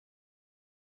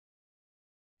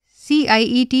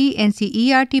CIET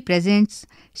NCERT presents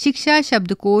Shiksha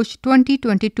Shabdkosh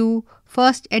 2022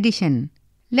 First Edition.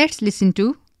 Let's listen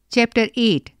to Chapter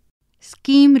 8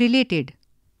 Scheme Related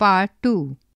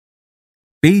Part-2.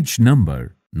 Page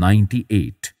number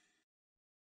 98.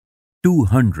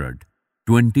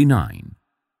 229.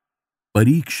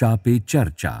 Pariksha Pe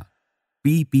Charcha,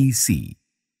 PPC.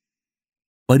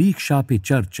 Pariksha Pe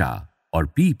Charcha or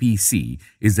PPC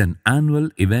is an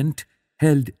annual event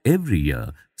held every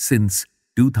year since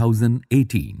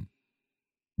 2018.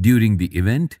 During the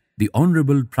event, the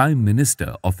Honorable Prime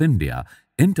Minister of India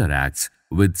interacts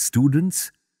with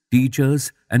students,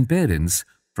 teachers and parents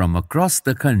from across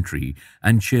the country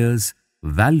and shares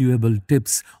valuable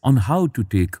tips on how to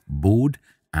take board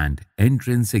and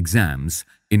entrance exams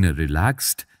in a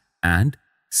relaxed and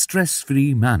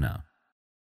stress-free manner.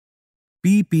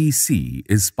 PPC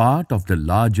is part of the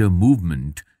larger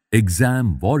movement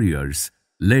Exam Warriors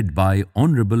led by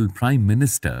Honorable Prime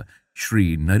Minister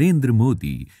Shri Narendra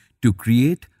Modi to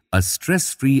create a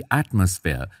stress-free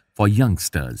atmosphere for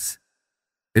youngsters.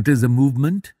 It is a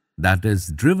movement that is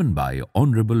driven by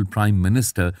Honorable Prime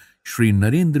Minister Shri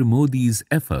Narendra Modi's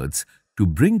efforts to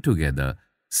bring together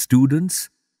students,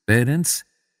 parents,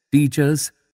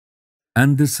 teachers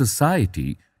and the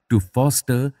society to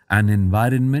foster an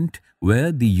environment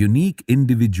where the unique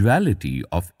individuality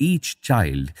of each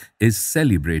child is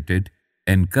celebrated,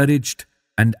 encouraged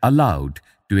and allowed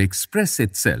to express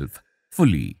itself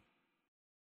fully.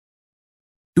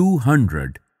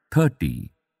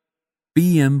 230.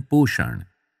 PM Poshan,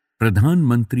 Pradhan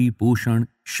Mantri Poshan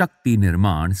Shakti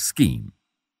Nirman Scheme.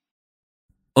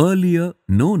 Earlier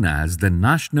known as the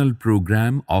National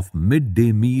Program of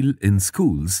Midday Meal in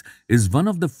Schools, is one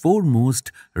of the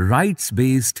foremost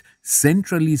rights-based,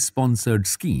 centrally sponsored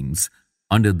schemes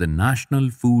under the National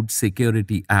Food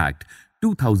Security Act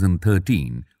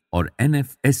 2013 or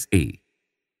NFSA.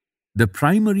 The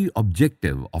primary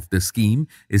objective of the scheme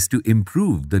is to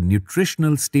improve the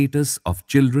nutritional status of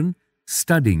children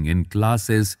studying in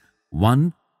classes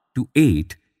 1 to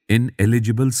 8 in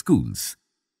eligible schools.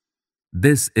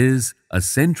 This is a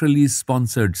centrally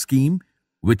sponsored scheme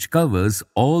which covers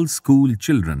all school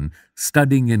children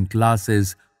studying in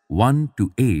classes 1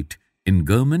 to 8 in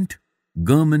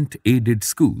government-aided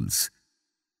schools.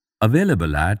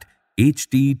 Available at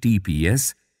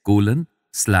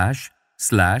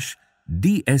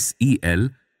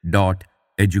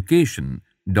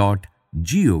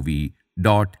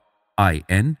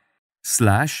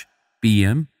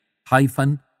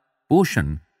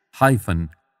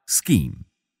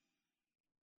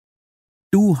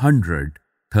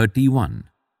 231.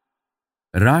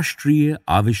 Rashtriya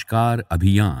Avishkar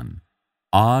Abhiyan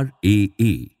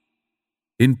RAA.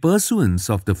 In pursuance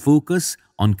of the focus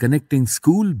on connecting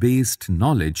school-based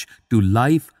knowledge to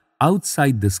life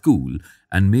outside the school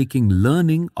and making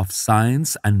learning of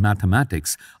science and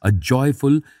mathematics a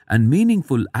joyful and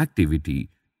meaningful activity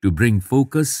to bring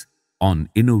focus on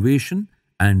innovation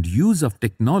and use of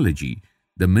technology,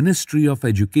 the Ministry of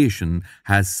Education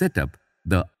has set up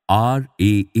the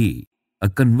RAA, a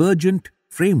convergent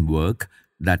framework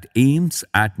that aims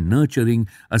at nurturing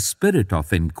a spirit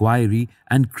of inquiry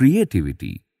and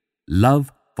creativity,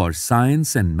 love for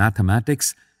science and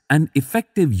mathematics, and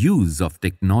effective use of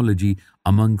technology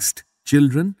amongst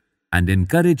children, and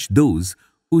encourage those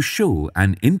who show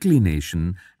an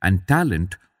inclination and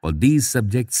talent for these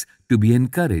subjects to be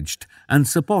encouraged and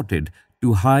supported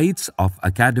to heights of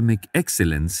academic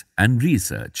excellence and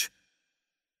research.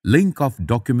 Link of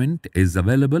document is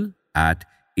available at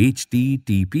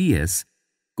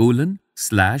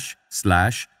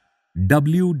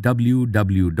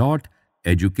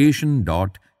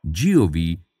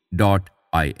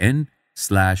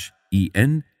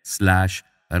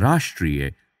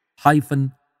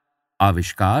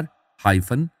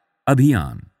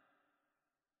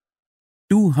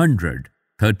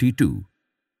 232.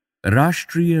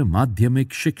 Rashtriya Madhyamik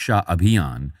Shiksha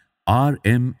Abhiyan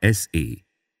RMSA.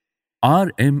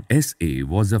 RMSA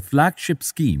was a flagship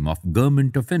scheme of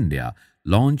Government of India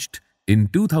launched in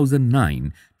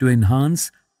 2009 to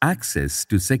enhance access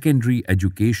to secondary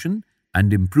education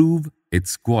and improve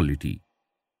its quality.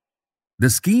 The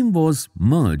scheme was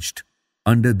merged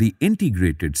under the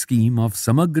integrated scheme of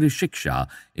Samagra Shiksha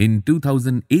in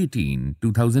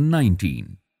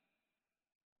 2018-2019.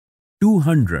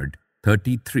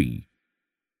 233.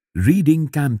 Reading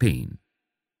Campaign.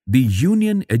 The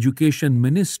Union Education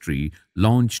Ministry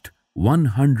launched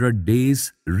 100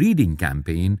 Days Reading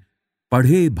Campaign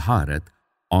Padhe Bharat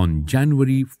on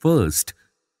January 1st,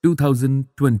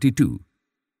 2022.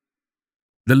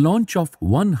 The launch of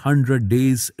 100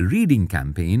 Days Reading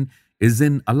Campaign is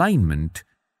in alignment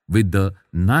with the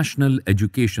National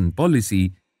Education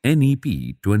Policy NEP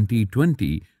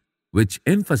 2020, which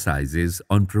emphasizes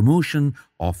on promotion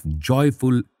of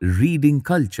joyful reading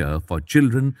culture for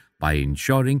children by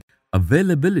ensuring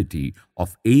availability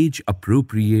of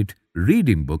age-appropriate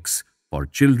reading books for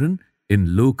children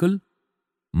in local,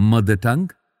 mother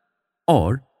tongue,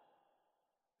 or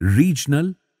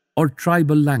regional or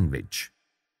tribal language.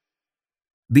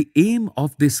 The aim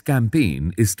of this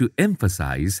campaign is to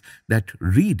emphasize that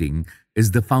reading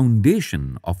is the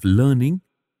foundation of learning,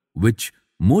 which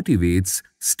motivates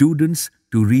students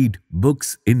to read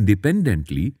books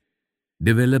independently,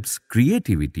 develops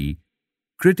creativity,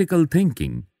 critical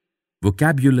thinking,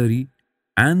 vocabulary,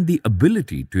 and the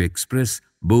ability to express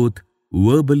both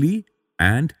verbally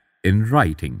and in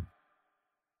writing.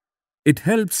 It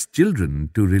helps children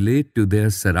to relate to their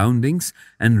surroundings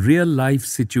and real-life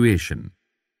situation.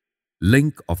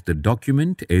 Link of the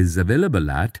document is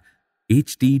available at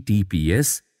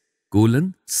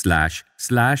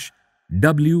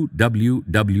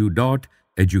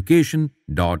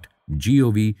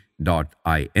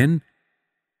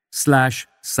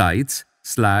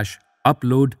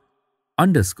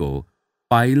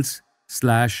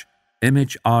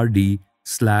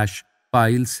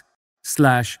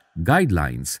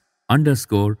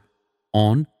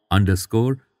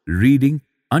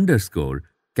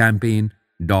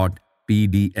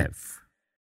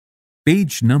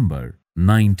Page number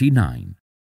 99.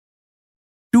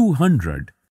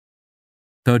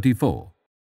 234.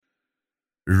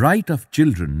 Right of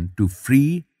Children to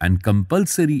Free and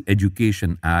Compulsory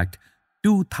Education Act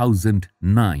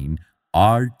 2009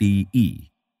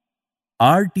 RTE.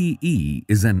 RTE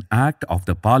is an Act of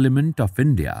the Parliament of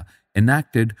India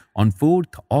enacted on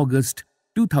 4th August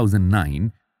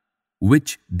 2009,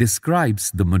 which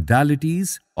describes the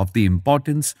modalities of the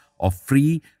importance of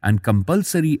free and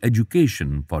compulsory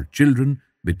education for children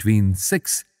between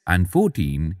 6 and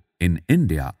 14 in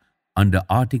India under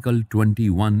Article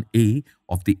 21A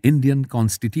of the Indian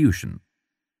Constitution.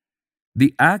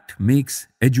 The Act makes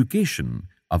education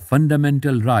a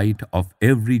fundamental right of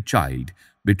every child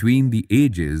between the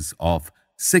ages of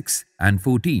 6 and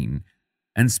 14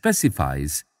 and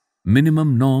specifies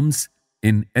minimum norms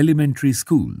in elementary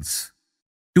schools.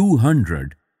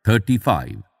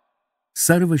 235.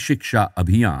 Sarva Shiksha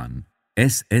Abhiyan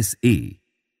SSA.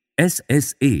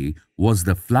 SSA was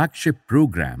the flagship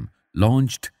program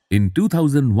launched in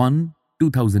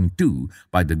 2001-2002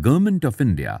 by the Government of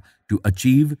India to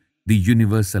achieve the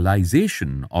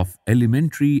universalization of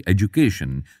elementary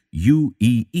education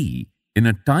UEE in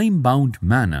a time-bound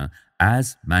manner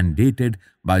as mandated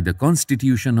by the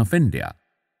Constitution of India.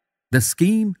 The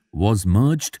scheme was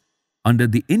merged under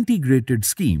the integrated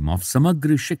scheme of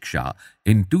Samagra Shiksha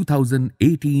in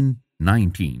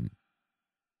 2018-19.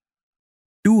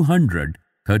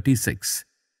 236.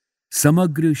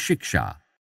 Samagra Shiksha,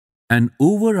 an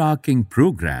overarching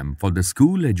program for the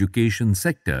school education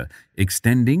sector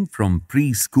extending from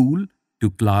preschool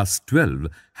to class 12,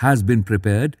 has been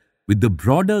prepared with the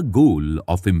broader goal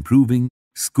of improving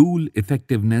school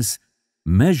effectiveness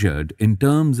measured in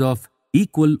terms of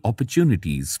equal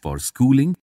opportunities for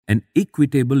schooling and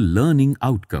equitable learning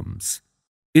outcomes.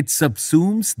 It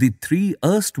subsumes the three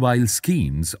erstwhile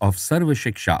schemes of Sarva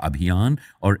Shiksha Abhiyan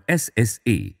or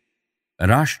SSA,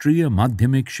 Rashtriya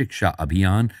Madhyamik Shiksha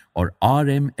Abhiyan or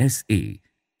RMSA,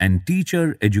 and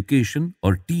Teacher Education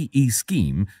or TE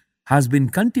scheme has been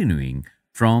continuing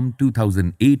from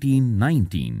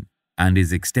 2018-19 and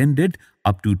is extended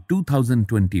up to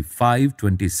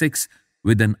 2025-26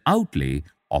 with an outlay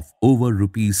of over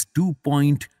rupees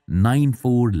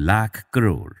 2.94 lakh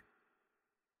crore.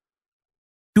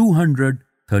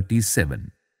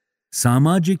 237.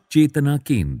 Samajik Chetana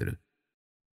Kendra.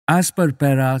 As per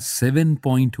para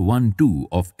 7.12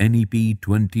 of NEP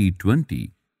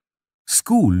 2020,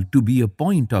 school to be a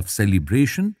point of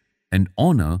celebration and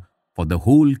honor for the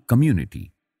whole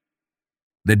community.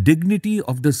 The dignity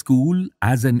of the school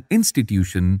as an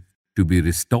institution to be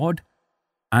restored,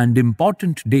 and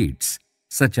important dates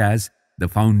such as the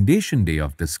foundation day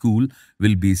of the school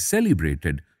will be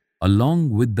celebrated along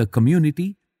with the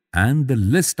community, and the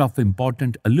list of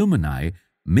important alumni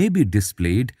may be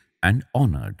displayed and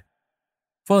honored.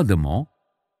 Furthermore,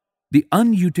 the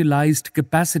unutilized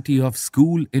capacity of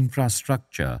school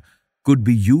infrastructure could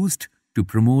be used to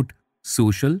promote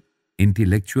social,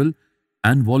 intellectual,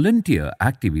 and volunteer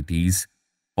activities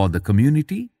for the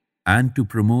community and to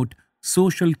promote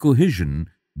social cohesion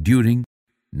during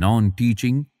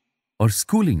non-teaching or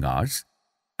schooling hours,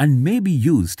 and may be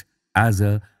used as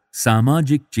a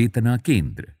Samajik Chetana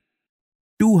Kendra.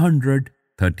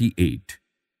 238.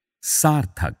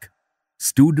 Sarthak,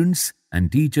 students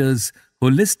and teachers'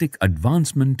 holistic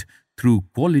advancement through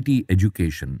quality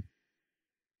education.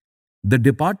 The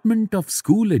Department of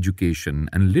School Education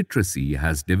and Literacy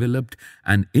has developed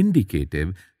an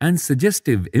indicative and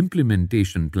suggestive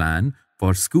implementation plan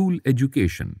for school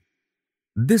education.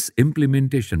 This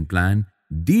implementation plan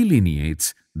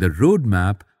delineates the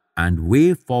roadmap and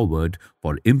way forward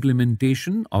for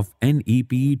implementation of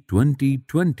NEP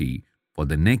 2020 for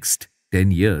the next 10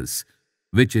 years,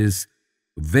 which is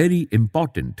very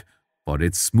important for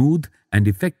its smooth and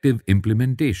effective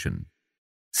implementation.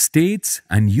 States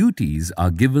and UTs are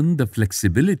given the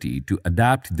flexibility to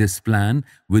adapt this plan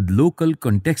with local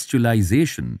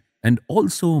contextualization and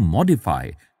also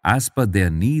modify as per their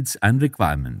needs and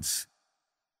requirements.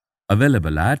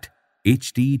 Available at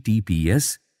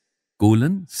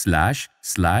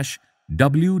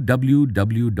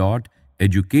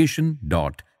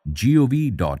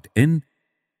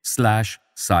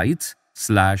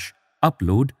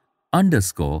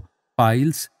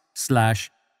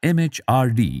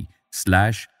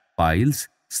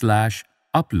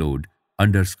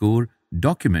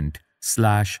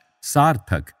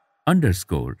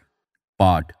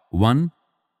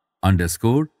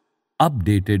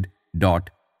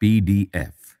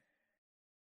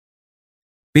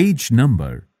Page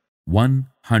number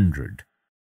 100.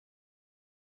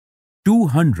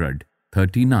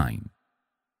 239.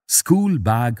 School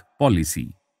Bag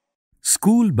Policy.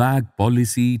 School Bag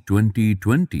Policy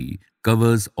 2020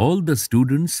 covers all the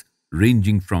students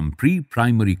ranging from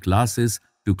pre-primary classes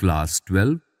to class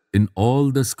 12 in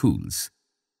all the schools.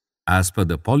 As per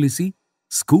the policy,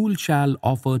 school shall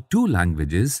offer 2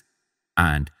 languages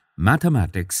and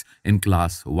mathematics in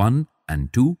class 1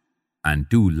 and 2 and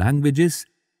 2 languages,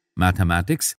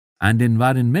 mathematics and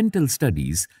environmental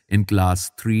studies in class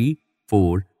 3,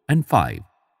 4 and 5.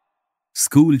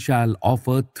 School shall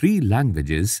offer 3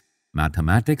 languages,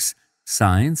 mathematics,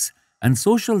 science and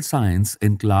social science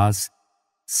in class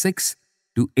 6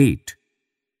 to 8.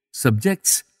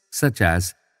 Subjects such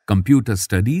as computer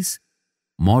studies,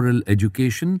 moral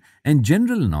education and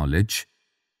general knowledge,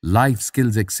 life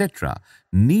skills, etc.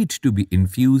 need to be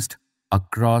infused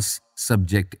across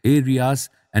subject areas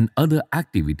and other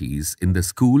activities in the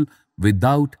school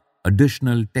without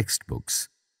additional textbooks.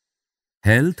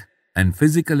 Health and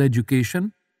physical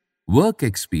education, work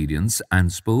experience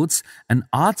and sports and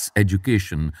arts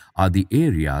education are the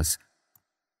areas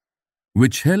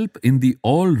which help in the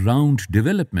all-round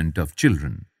development of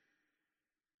children.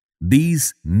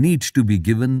 These need to be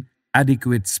given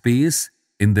adequate space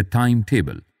in the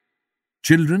timetable.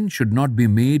 Children should not be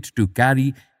made to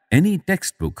carry any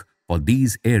textbook for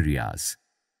these areas.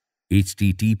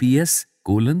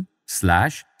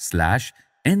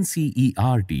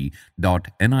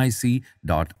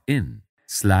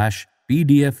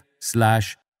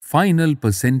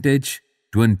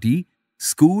 20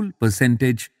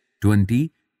 school%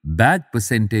 20 bag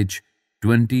percentage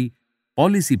 20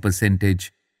 policy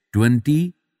percentage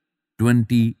 20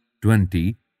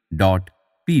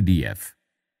 2020.pdf.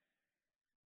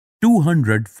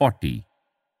 240.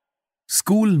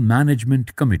 School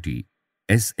Management Committee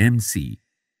SMC.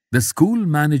 The School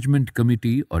Management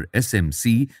Committee or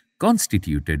SMC,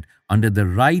 constituted under the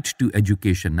Right to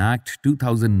Education Act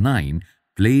 2009,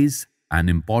 plays an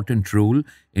important role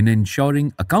in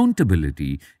ensuring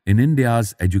accountability in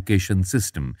India's education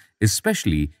system,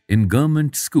 especially in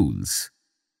government schools.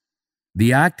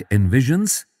 The Act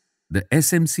envisions the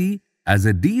SMC as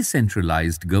a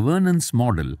decentralized governance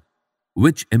model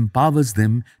which empowers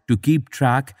them to keep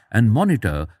track and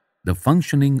monitor the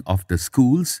functioning of the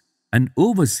schools and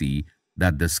oversee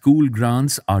that the school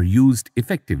grants are used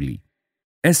effectively.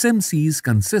 SMCs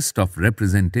consist of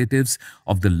representatives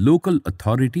of the local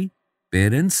authority,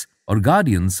 parents or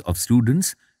guardians of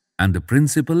students, and the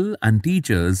principal and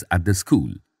teachers at the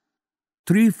school.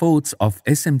 3/4 of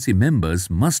SMC members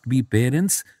must be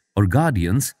parents or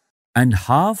guardians and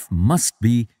half must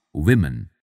be women.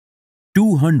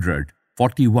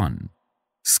 241.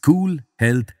 School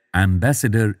Health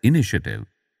Ambassador Initiative.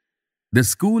 The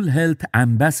School Health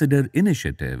Ambassador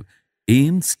Initiative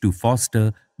aims to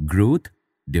foster growth,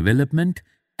 development,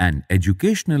 and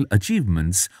educational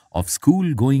achievements of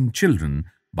school-going children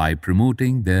by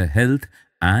promoting their health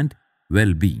and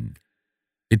well-being.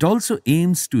 It also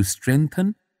aims to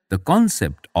strengthen the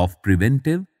concept of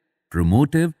preventive,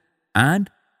 promotive, and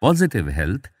positive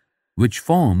health, which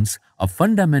forms a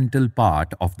fundamental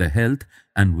part of the health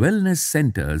and wellness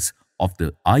centers of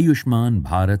the Ayushman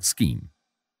Bharat scheme.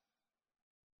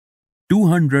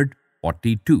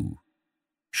 242.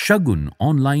 Shagun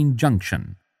Online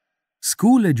Junction.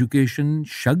 School Education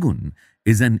Shagun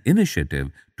is an initiative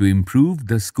to improve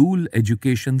the school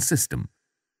education system.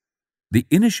 The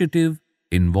initiative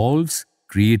involves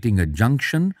creating a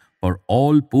junction for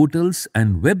all portals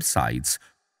and websites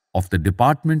of the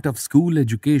Department of School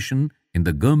Education in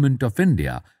the Government of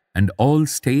India and all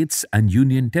states and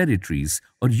union territories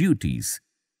or UTs.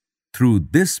 Through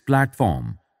this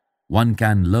platform, one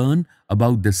can learn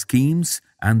about the schemes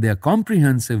and their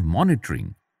comprehensive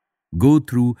monitoring, go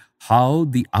through how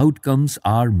the outcomes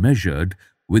are measured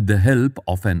with the help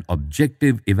of an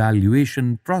objective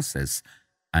evaluation process,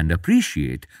 and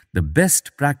appreciate the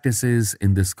best practices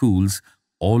in the schools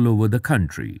all over the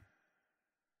country.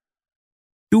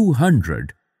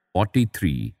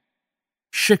 243.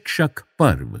 Shikshak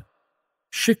Parv.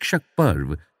 Shikshak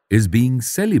Parv is being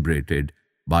celebrated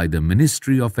by the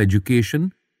Ministry of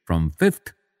Education from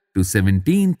 5th to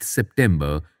 17th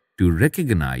September to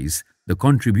recognize the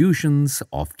contributions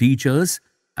of teachers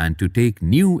and to take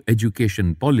new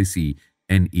education policy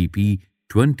NEP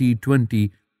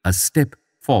 2020 a step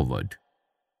forward.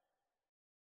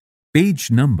 Page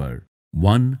number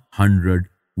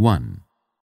 101.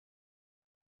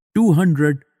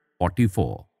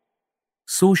 244.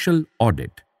 Social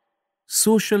Audit.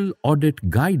 Social audit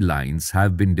guidelines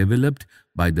have been developed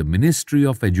by the Ministry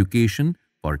of Education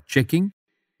for checking,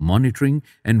 monitoring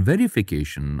and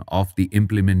verification of the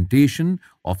implementation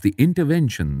of the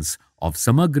interventions of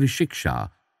Samagra Shiksha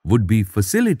would be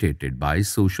facilitated by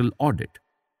social audit.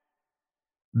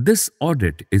 This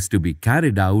audit is to be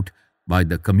carried out by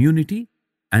the community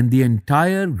and the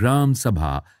entire Gram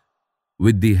Sabha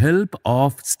with the help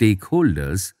of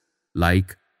stakeholders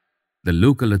like the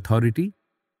local authority,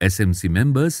 SMC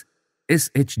members,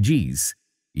 SHGs,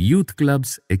 youth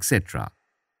clubs, etc.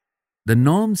 The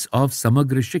norms of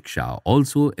Samagra Shiksha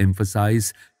also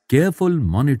emphasize careful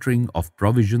monitoring of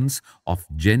provisions of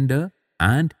gender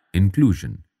and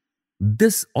inclusion.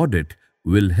 This audit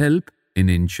will help in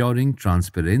ensuring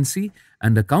transparency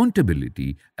and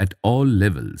accountability at all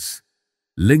levels.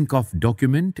 Link of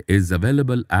document is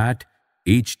available at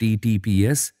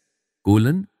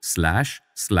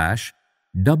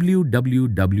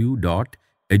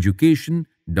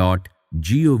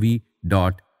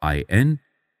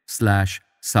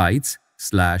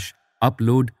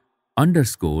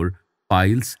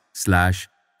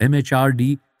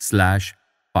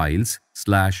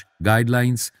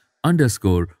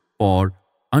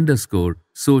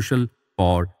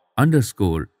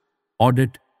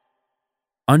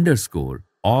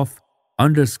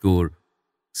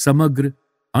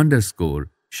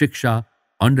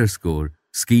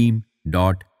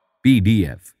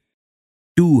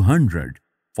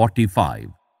 245.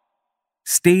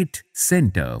 State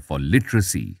Center for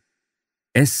Literacy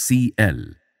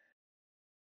SCL.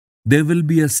 There will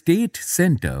be a State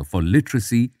Center for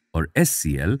Literacy or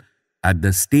SCL at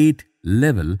the state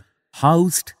level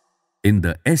housed in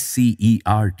the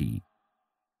SCERT.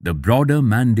 The broader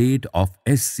mandate of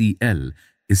SCL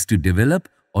is to develop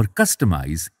or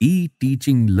customize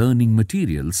e-teaching learning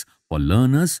materials for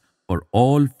learners for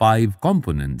all 5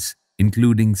 components,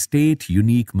 including state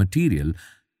unique material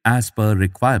as per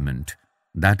requirement,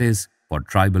 that is, for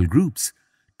tribal groups,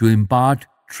 to impart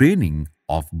training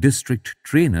of district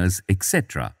trainers,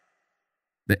 etc.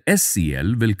 The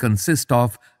SCL will consist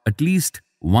of at least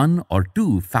 1 or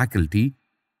 2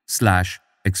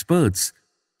 faculty/experts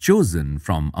chosen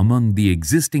from among the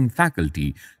existing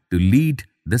faculty to lead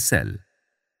the cell.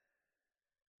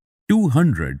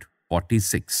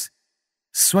 246.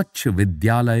 Swachh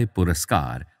Vidyalay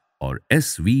Puraskar or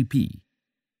SVP.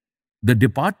 The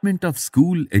Department of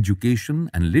School Education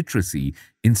and Literacy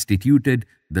instituted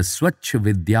the Swachh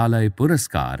Vidyalay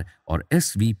Puraskar or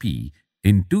SVP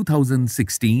in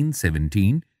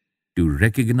 2016-17 to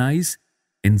recognize,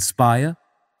 inspire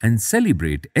and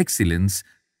celebrate excellence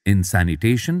in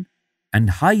sanitation and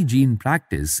hygiene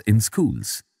practice in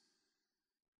schools.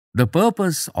 The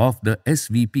purpose of the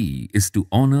SVP is to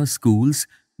honor schools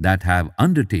that have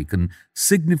undertaken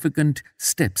significant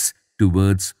steps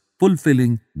towards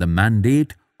fulfilling the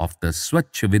mandate of the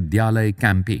Swachh Vidyalay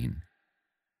campaign.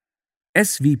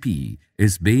 SVP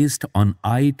is based on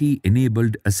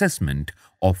IT-enabled assessment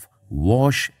of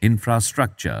WASH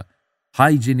infrastructure,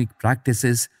 hygienic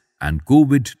practices and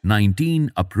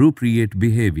COVID-19 appropriate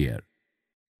behavior.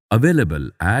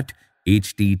 Available at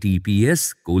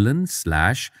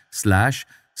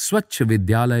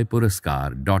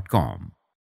https://swachhvidyalaypuraskar.com.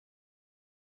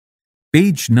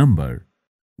 Page number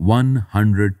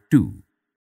 102.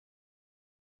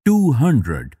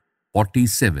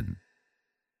 247.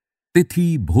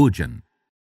 Tithi Bhojan.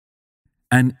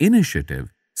 An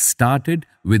initiative started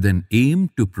with an aim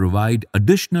to provide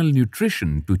additional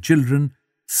nutrition to children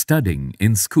studying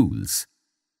in schools.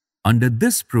 Under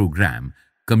this program,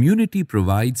 community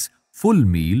provides full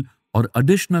meal or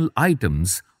additional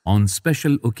items on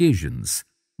special occasions,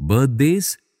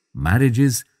 birthdays,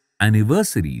 marriages,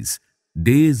 anniversaries,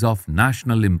 days of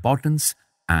national importance,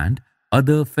 and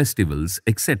other festivals,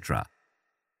 etc.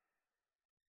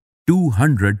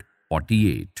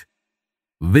 248.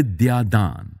 Vidya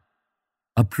Dan.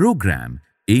 A program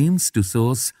aims to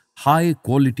source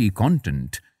high-quality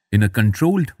content in a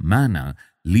controlled manner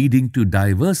leading to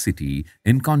diversity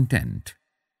in content.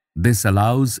 This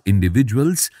allows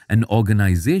individuals and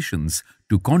organizations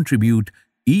to contribute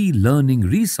e-learning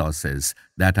resources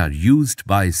that are used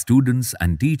by students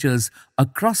and teachers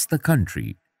across the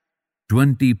country.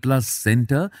 20-plus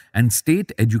center and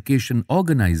state education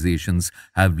organizations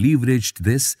have leveraged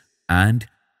this, and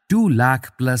 2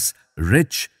 lakh plus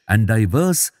rich and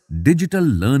diverse digital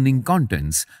learning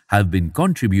contents have been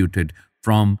contributed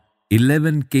from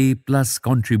 11K plus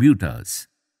contributors.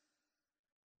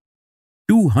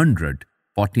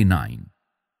 249.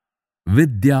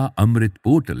 Vidya Amrit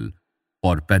Portal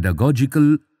for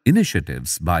pedagogical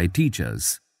initiatives by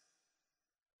teachers.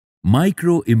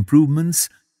 Micro improvements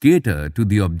cater to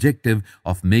the objective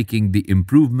of making the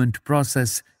improvement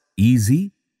process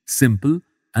easy, simple,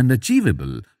 and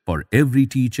achievable for every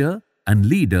teacher and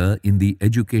leader in the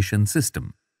education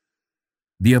system.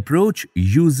 The approach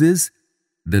uses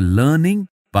the learning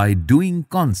by doing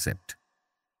concept.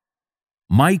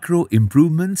 Micro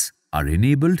improvements are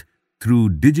enabled through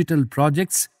digital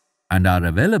projects and are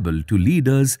available to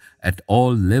leaders at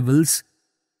all levels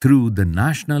through the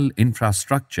National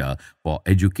Infrastructure for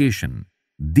Education,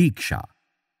 Diksha.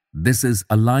 This is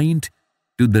aligned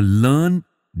to the Learn,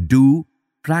 Do,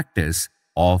 Practice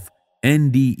of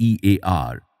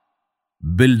NDEAR,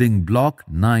 Building Block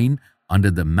 9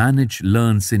 under the Manage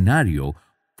Learn scenario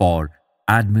for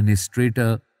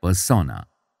Administrator Persona.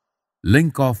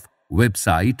 Link of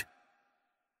website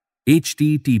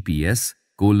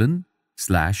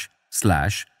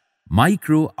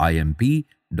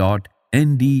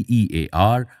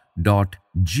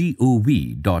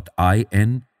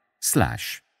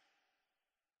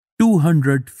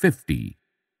 250.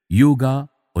 Yoga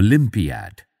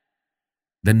Olympiad.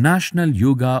 The National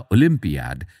Yoga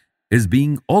Olympiad is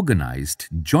being organized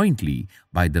jointly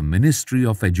by the Ministry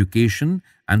of Education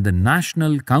and the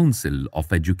National Council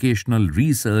of Educational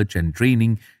Research and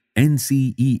Training,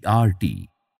 NCERT.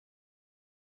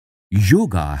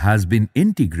 Yoga has been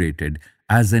integrated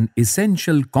as an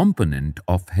essential component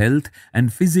of health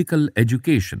and physical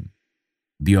education.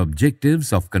 The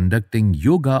objectives of conducting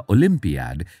Yoga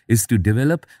Olympiad is to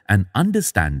develop an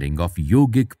understanding of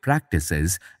yogic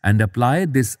practices and apply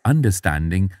this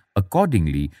understanding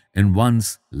accordingly in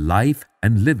one's life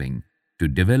and living, to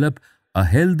develop a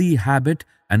healthy habit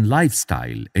and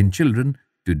lifestyle in children,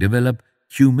 to develop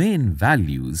humane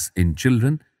values in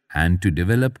children, and to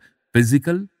develop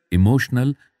physical,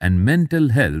 emotional, and mental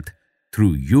health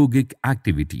through yogic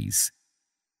activities.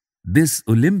 This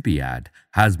Olympiad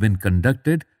has been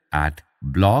conducted at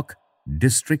block,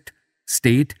 district,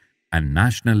 state, and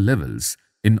national levels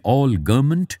in all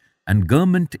government and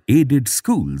government-aided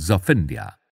schools of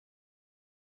India.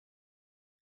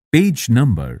 Page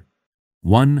number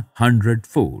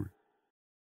 104.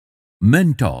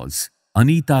 Mentors: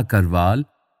 Anita Karwal,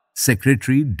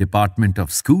 Secretary, Department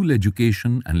of School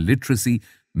Education and Literacy,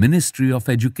 Ministry of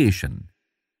Education.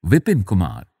 Vipin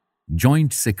Kumar,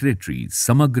 Joint Secretary,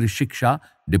 Samagra Shiksha,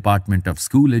 Department of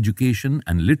School Education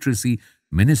and Literacy,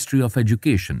 Ministry of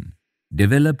Education.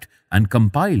 Developed and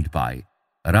compiled by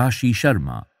Rashi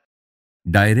Sharma.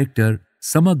 Director,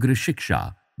 Samagra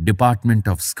Shiksha, Department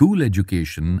of School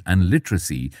Education and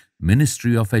Literacy,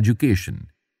 Ministry of Education.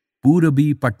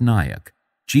 Purabi Patnaik,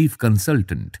 Chief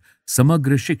Consultant,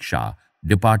 Samagra Shiksha,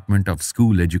 Department of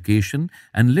School Education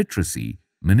and Literacy,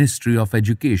 Ministry of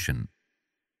Education.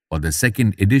 For the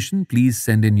second edition, please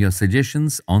send in your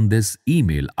suggestions on this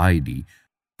email ID: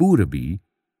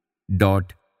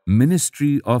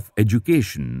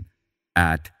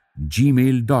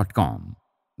 purabi.ministryoфeducation@gmail.com.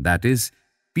 That is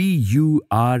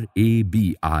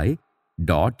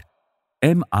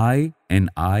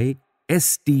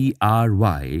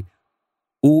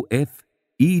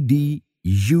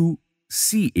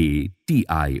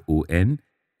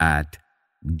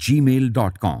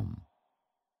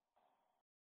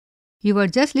You were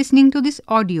just listening to this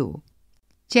audio.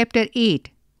 Chapter 8,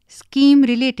 Scheme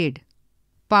Related,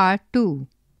 Part 2.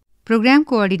 Program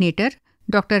Coordinator,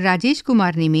 Dr. Rajesh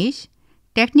Kumar Nimesh.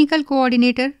 Technical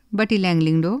Coordinator, Bati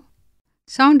Langlingdo.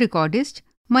 Sound Recordist,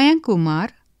 Mayank Kumar.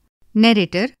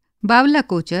 Narrator Bawla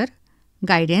Kochar.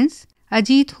 Guidance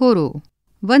Ajit Horo.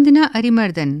 Vandana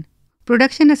Arimardhan.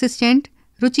 Production Assistant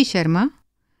Ruchi Sharma.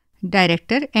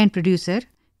 Director and Producer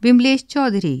Bimlesh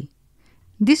Chaudhary.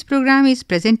 This program is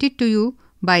presented to you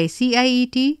by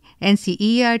CIET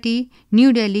NCERT,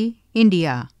 New Delhi,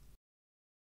 India.